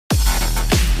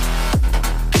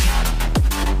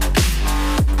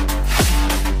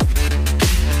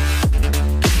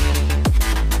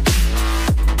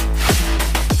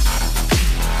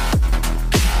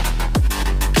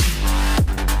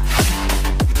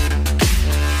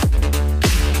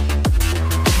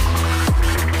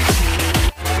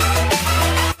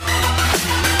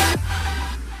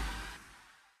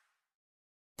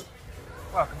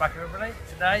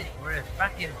today. We're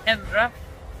back in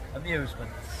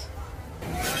AMUSEMENTS.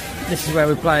 This is where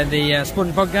we're playing the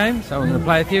SpongeBob game, so we're going to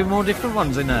play a few more different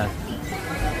ones in there.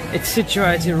 It's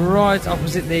situated right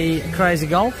opposite the Crazy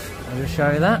Golf. I'll just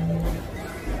show you that.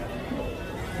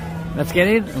 Let's get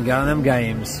in and go on them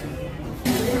games.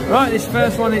 Right, this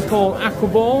first one is called Aqua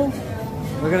Ball.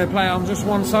 We're going to play on just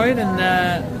one side, and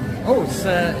oh, it's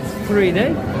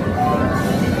 3D.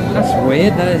 That's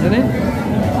weird, that isn't it?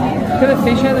 Look at the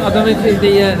fish out there. I don't know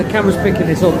if the camera's picking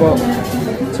this up, but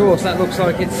to us that looks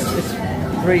like it's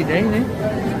 3D, isn't it?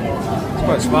 It's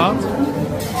quite smart.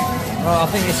 Right, I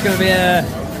think it's going to be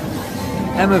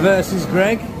Emma versus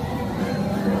Greg.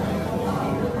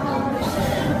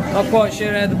 Not quite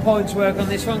sure how the points work on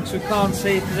this one because we can't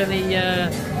see if there's any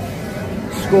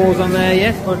scores on there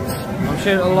yet, but I'm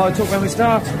sure it'll light up when we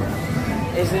start.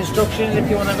 Here's the instructions if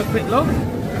you want to have a quick look.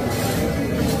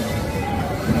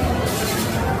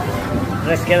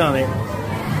 Let's get on it.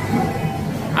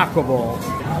 Aqua Ball.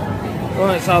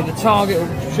 Right, so the target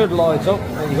should light up,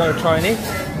 and you've got to try and hit.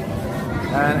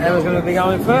 And Emma's going to be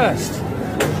going first.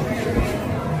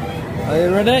 Are you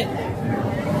ready?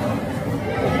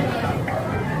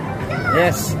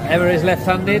 Yes, Emma is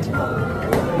left-handed.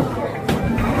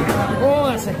 Oh,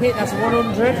 that's a hit, that's a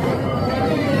 100.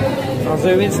 I'll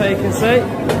zoom in so you can see.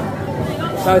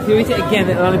 So if you hit it again,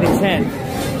 it'll only be 10.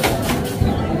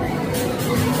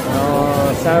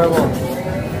 Oh, terrible.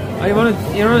 Oh,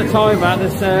 you're on a timer,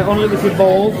 there's unlimited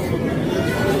balls.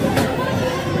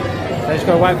 So just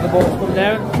got to wait for the ball to come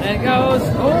down. There it goes.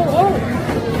 Oh,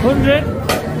 100.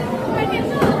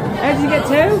 How did you get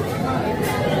 2?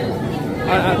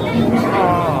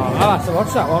 I'll have to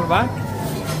watch that one back.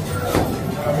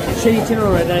 Cheating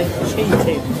already.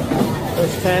 Cheating.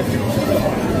 Plus 10.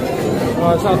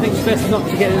 Right, so I think it's best not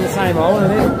to get in the same hole,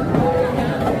 isn't it?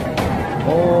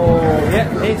 Oh,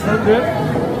 yeah, it's 100.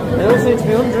 It all seems to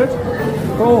be 100.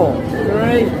 4, 3,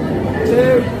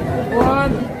 2,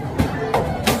 1,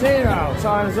 0.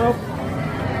 Time's up.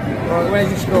 Right, where's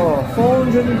your score?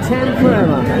 410 for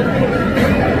Emma.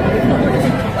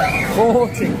 4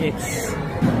 tickets.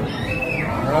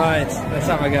 Right, let's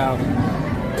have a go.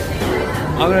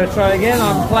 I'm going to try again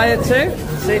on player 2,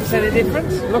 see if it's any different.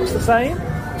 Looks the same.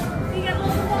 You get more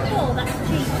than one ball, that's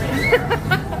cheating.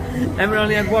 Emma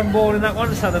only had 1 ball in that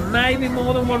one, so there may be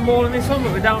more than 1 ball in this one,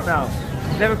 but we don't know.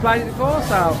 Never played it before,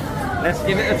 so let's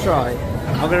give it a try.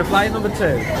 I'm going to play number 2.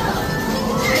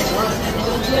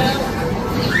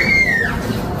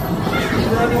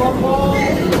 Only 1 ball.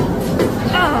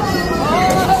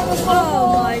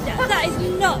 Oh my God, that is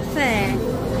not fair.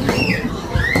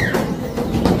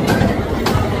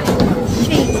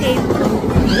 Cheating. I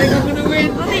think I'm going to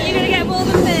win. I think you're going to get more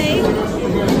than me.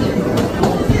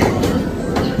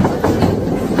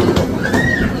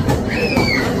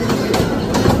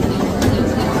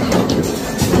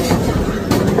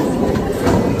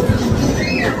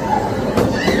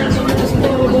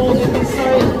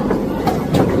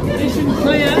 Mission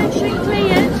clear. Mission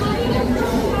clear.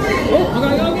 Oh, I'm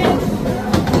going to go again.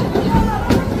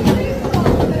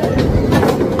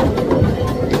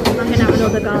 I'm going to have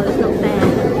another goal, it's not fair.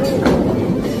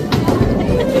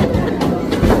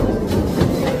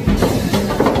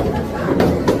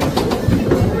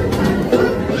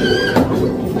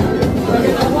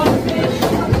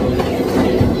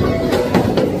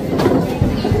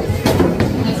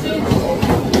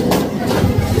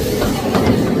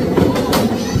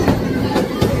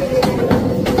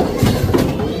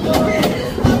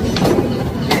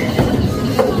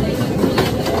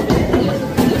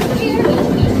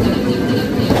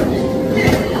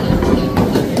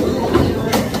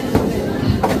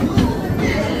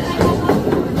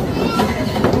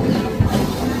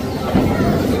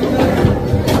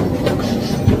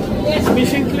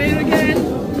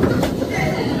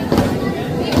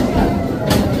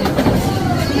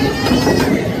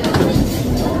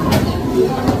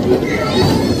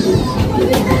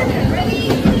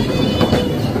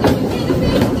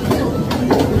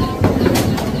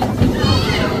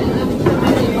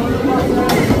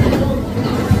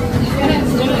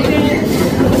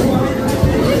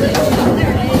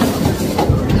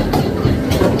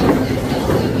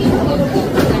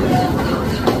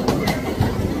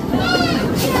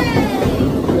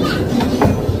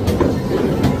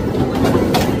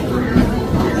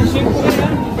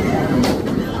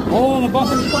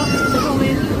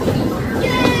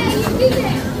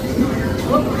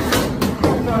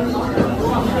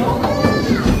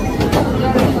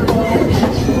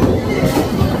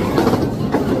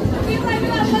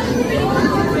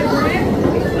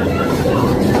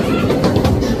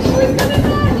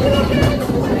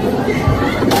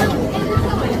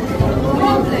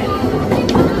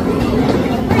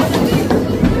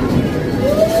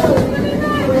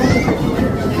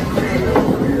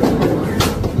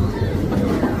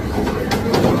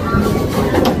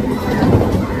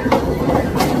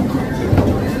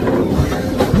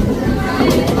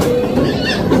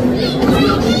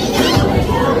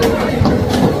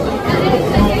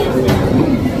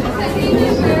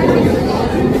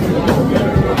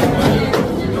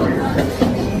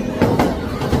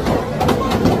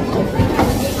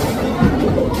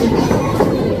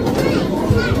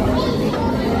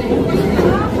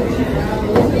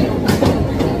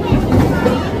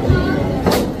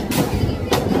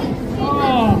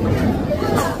 Oh,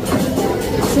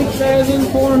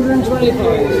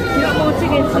 6,425. You got more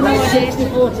tickets than I did.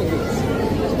 64 tickets.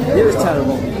 It was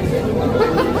terrible.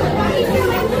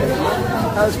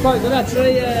 That was quite good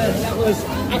actually. That was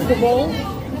Aquaball.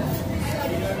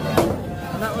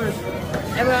 And that was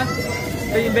Emma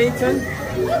being beaten.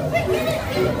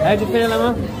 How do you feel,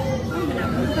 Emma?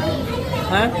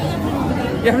 Huh?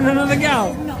 You having another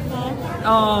go?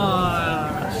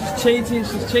 Oh, she's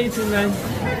cheating then.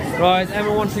 Right,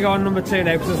 Emma wants to go on number 2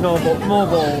 now because there's more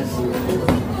balls.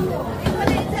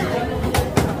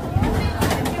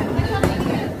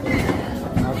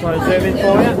 I'll try to zoom in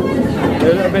for you. Do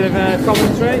a little bit of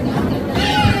commentary.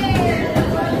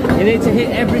 You need to hit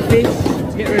every fish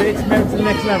to get rid of it to move to the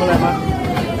next level, Emma.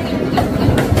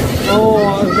 Oh,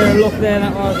 that was a bit of luck there,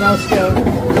 that was no skill.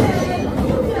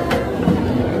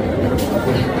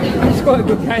 It's quite a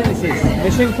good game, this is.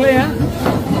 Mission clear. I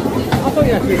thought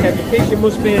you had to hit every fish, it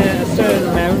must be a certain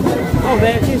amount. Oh,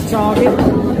 there it is, target.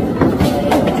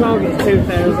 The target is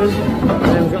 2,000, and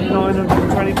then we've got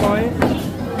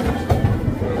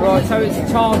 925. Right, so it's a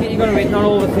target, you've got to hit, not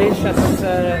all the fish. That's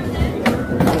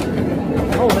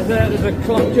oh, there's a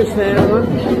clock just there, man.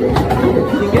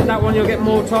 If you can get that one, you'll get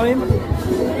more time.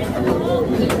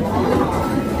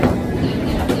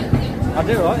 I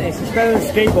do like this, it's better than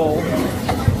ski ball.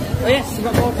 Oh yes, you've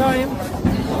got more time.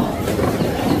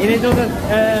 You need another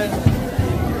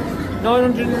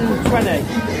 920.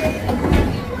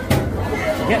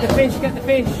 Get the fish, get the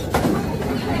fish.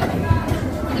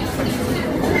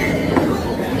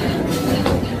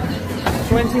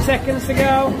 $20 seconds to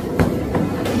go.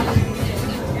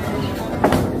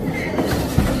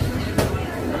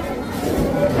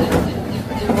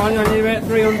 Come on, you're only about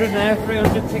 300 now,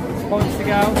 300 tickets points to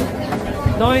go.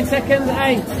 9 seconds,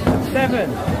 8,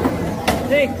 7,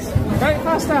 6, go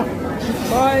faster.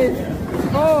 5,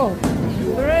 4, 3,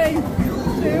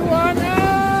 2, 1,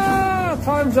 ah!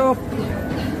 Time's up.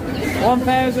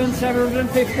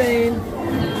 1,715.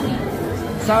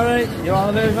 Sorry, you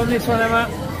are the loser on this one, Emma.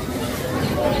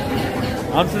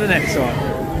 On to the next one.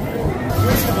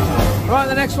 Right,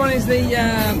 the next one is the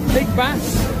Big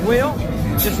Bass wheel,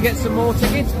 just to get some more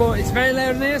tickets, but it's very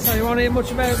loud in here, so you won't hear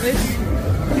much about this.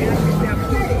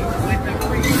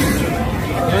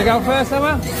 You want to go first,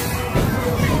 Emma?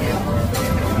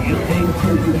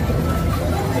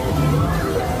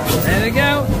 There we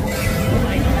go.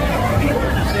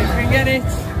 See if we can get it.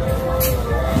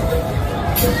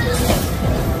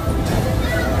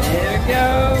 Here we go.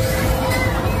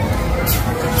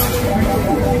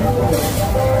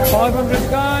 500's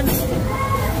gone.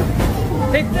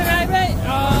 50 maybe.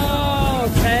 Oh,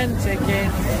 10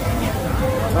 tickets.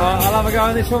 Right, I'll have a go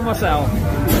on this one myself.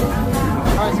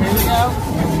 Right, here we go.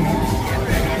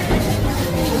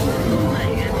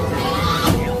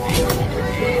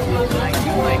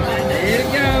 Here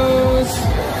it goes.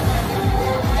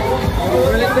 What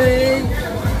will it be?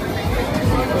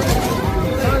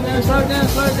 Slow down, slow down,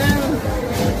 slow down.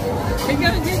 Keep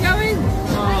going, keep going.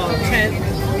 Oh, 10.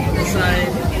 The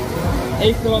same.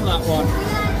 Equal on that one.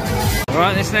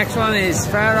 Right, this next one is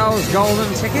Pharaoh's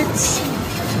Golden Tickets.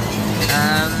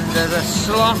 And there's a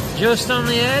slot just on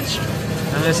the edge.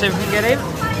 And let's see if we can get in.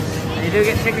 And you do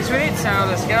get tickets with it, so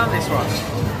let's get on this one.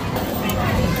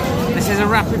 This is a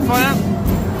rapid fire.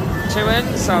 2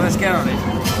 in, so let's get on it.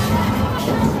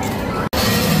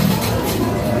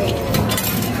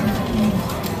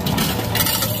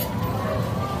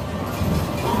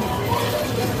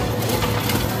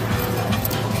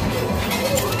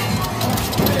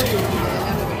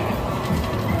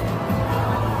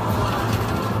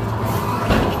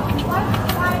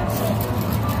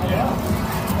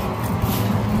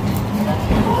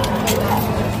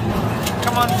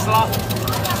 Come on, slot.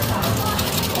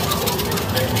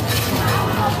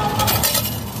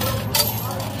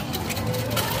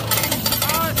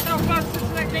 Oh, it's so close to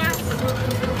the glass.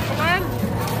 Come on.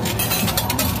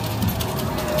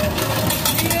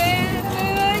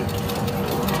 Yeah.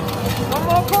 One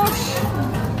more push.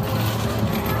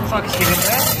 Looks like it's getting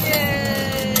there.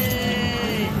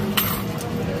 Yay.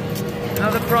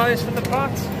 Another prize for the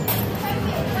pot.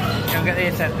 Go get the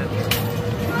attendant.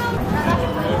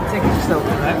 Tickets still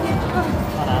come out.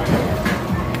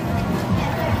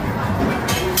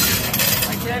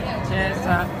 Thank you. Cheers,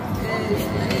 Sam.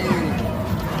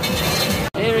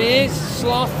 Here he is,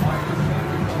 Sloth.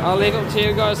 I'll leave it up to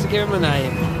you guys to give him a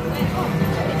name.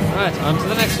 Right, on to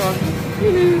the next one.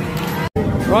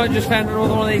 Right, just found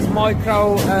another one of these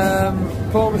micro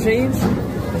claw machines.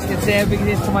 As you can see how big it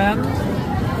is to my hand.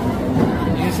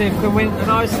 You can see if we can win a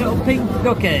nice little pink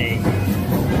ducky.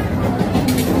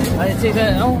 It is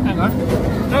a, oh, hang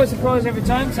on. No surprise every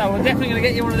time, so we're definitely going to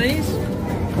get you one of these.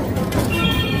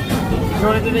 You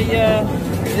want to do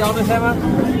the honours, Emma?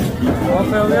 I'll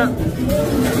film you.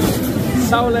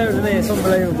 So loud in here, it's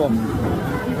unbelievable.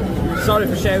 Sorry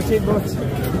for shouting, but...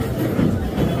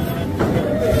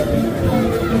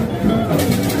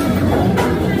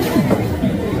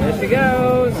 There she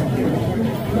goes.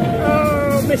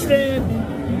 Oh, missed it.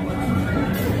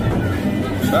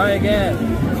 Try again.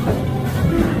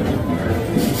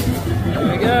 There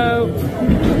we go.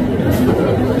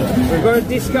 We've got a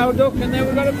disco duck and then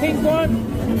we've got a pink one.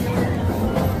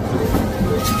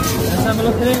 Let's have a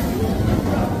look at it.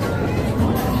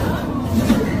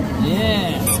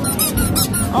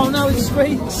 Yeah. Oh no, it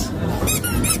squeaks.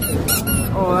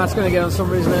 Oh, that's going to get on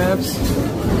somebody's nerves.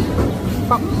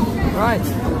 Pop. Right,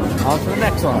 on to the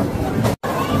next one.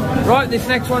 Right, this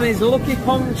next one is Lucky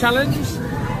Pong Challenge.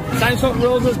 Same sort of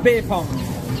rules as beer pong.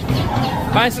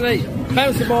 Basically,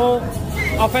 bounce the ball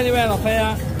off anywhere off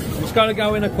here. It's got to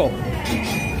go in a cup.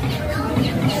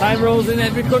 Same rules in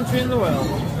every country in the world.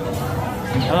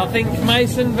 And I think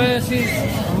Mason versus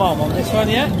Mom on this one,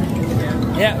 yeah?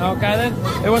 Yeah, okay then.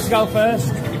 Who wants to go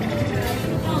first?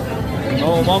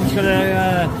 Oh, Mom's going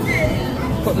to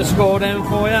put the score down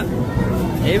for you.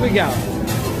 Here we go.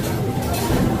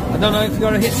 I don't know if you've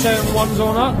got to hit certain ones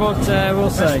or not, but we'll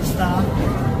see.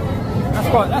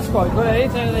 That's quite good, eh?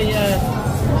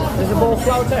 There's a ball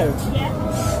float out. Yeah.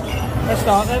 Let's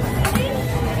start then.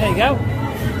 There you go.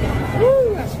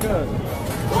 Woo, that's good.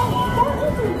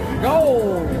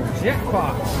 Goal!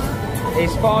 Jackpot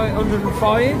is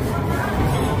 505.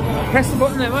 Press the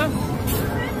button, Emma.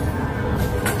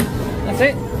 That's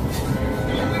it.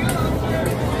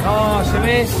 Oh, she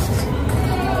missed.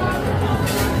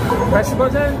 Press the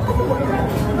button.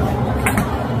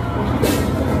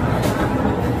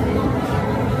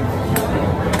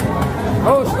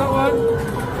 Oh, it's got one.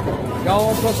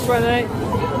 Goal plus 20.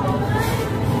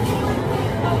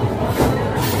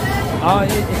 Oh,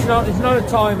 it's not a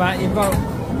timer. You've got.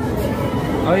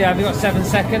 Oh yeah, have you got 7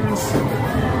 seconds? 2,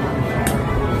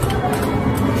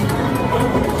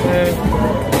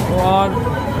 1.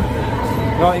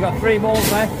 Right, you got 3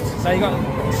 balls left. So you got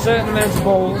a certain amount of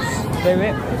balls to do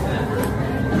it.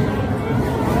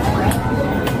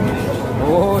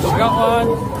 Oh, she's got one.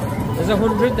 There's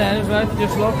 100 there as well.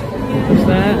 Just look. Just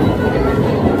there.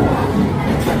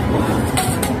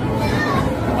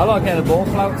 I like how the ball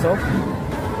floats up.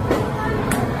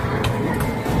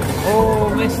 Oh,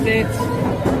 missed it. I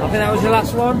think that was your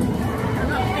last one.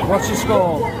 What's your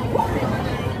score?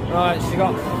 Right, she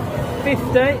got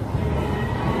 50.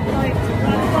 Right,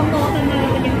 one more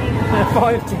than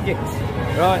 5 tickets.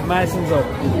 Right, Mason's up.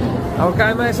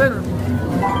 Okay, Mason.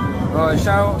 Right,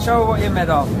 show what you made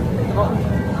of.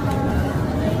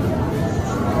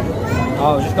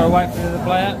 Oh, just gotta wait for the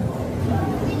player.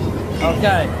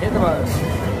 Okay, hit the button.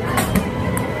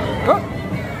 Oh,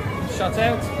 shot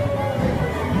out.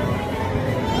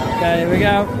 Okay, here we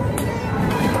go.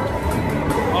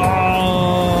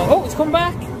 Oh, it's come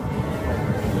back.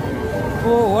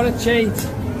 Oh, what a cheat.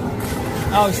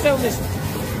 Oh, he still missed.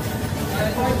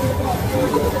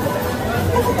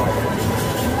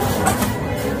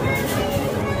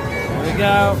 There we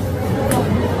go.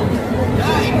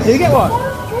 Did you get one?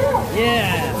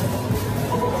 Yeah.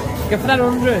 Go for that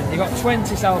 100. You got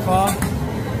 20 so far.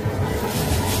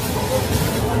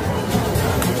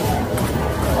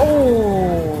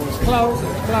 Oh, it's close,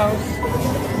 it's close.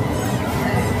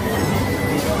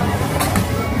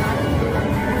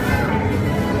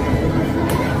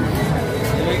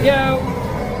 Here we go.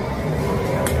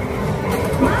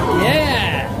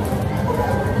 Yeah.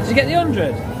 Did you get the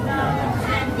 100?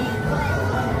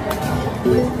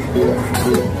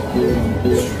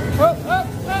 Oh, oh,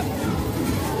 oh.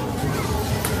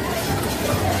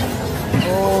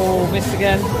 Oh, missed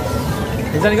again.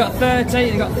 He's only got 30,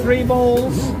 he's got 3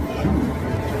 balls.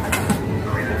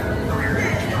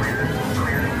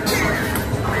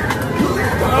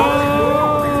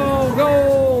 Oh,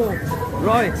 goal!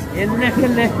 Right, you're neck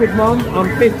and neck with Mum on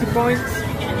 50 points.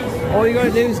 All you got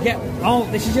to do is get... Oh,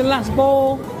 this is your last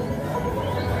ball.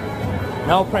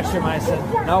 No pressure, Mason.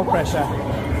 No pressure.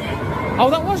 Oh,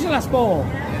 that was your last ball.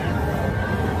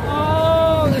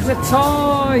 Oh, there's a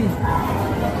tie.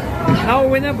 No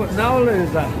winner, but no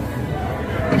loser.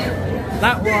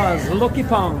 That was Lucky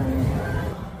Pong.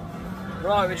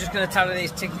 Right, we're just going to tally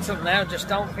these tickets up now. Just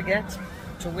don't forget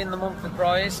to win the monthly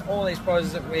prize. All these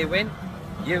prizes that we win,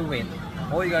 you win.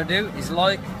 All you got to do is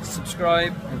like,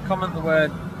 subscribe and comment the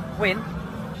word win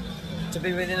to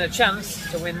be within a chance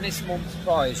to win this month's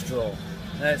prize draw.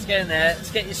 Let's get in there,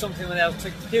 let's get you something with our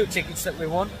few tickets that we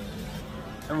won,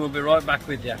 and we'll be right back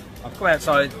with you. I've come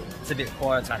outside, it's a bit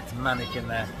quiet, it's manic in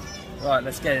there. Right,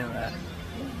 let's get in there.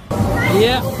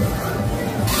 Yeah,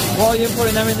 while you're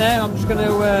putting them in there, I'm just going to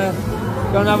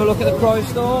go and have a look at the prize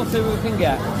store, see what we can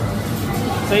get.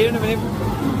 See you in a minute.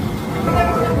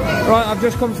 Right, I've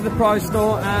just come to the prize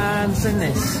store and seen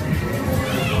this.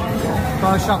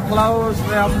 Prize shop closed,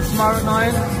 they open tomorrow at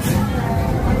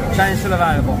 9. Chain still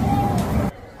available.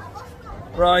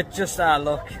 Right, just our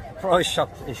luck. Prize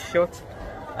shop is shut.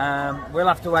 We'll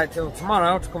have to wait till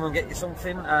tomorrow to come and get you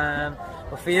something.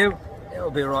 But for you,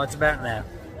 it'll be right about now.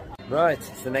 Right,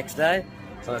 it's the next day,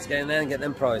 so let's get in there and get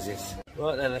them prizes.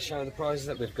 Right then, let's show you the prizes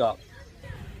that we've got.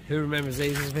 Who remembers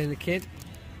these as being a kid?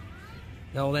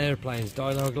 The old airplanes,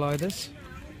 Dino gliders.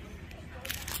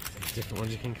 Different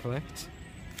ones you can collect.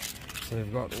 So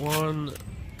we've got 1,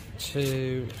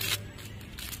 2,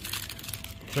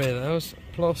 3 of those,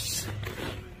 plus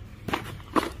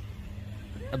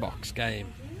a box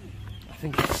game. I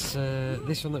think it's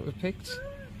this one that we picked,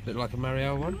 a bit like a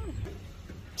Mario one.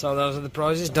 So those are the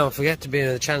prizes. Don't forget to be in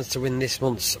a chance to win this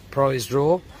month's prize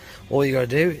draw. All you got to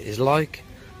do is like,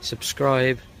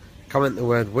 subscribe, comment the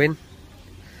word win.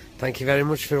 Thank you very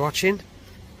much for watching,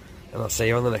 and I'll see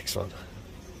you on the next one.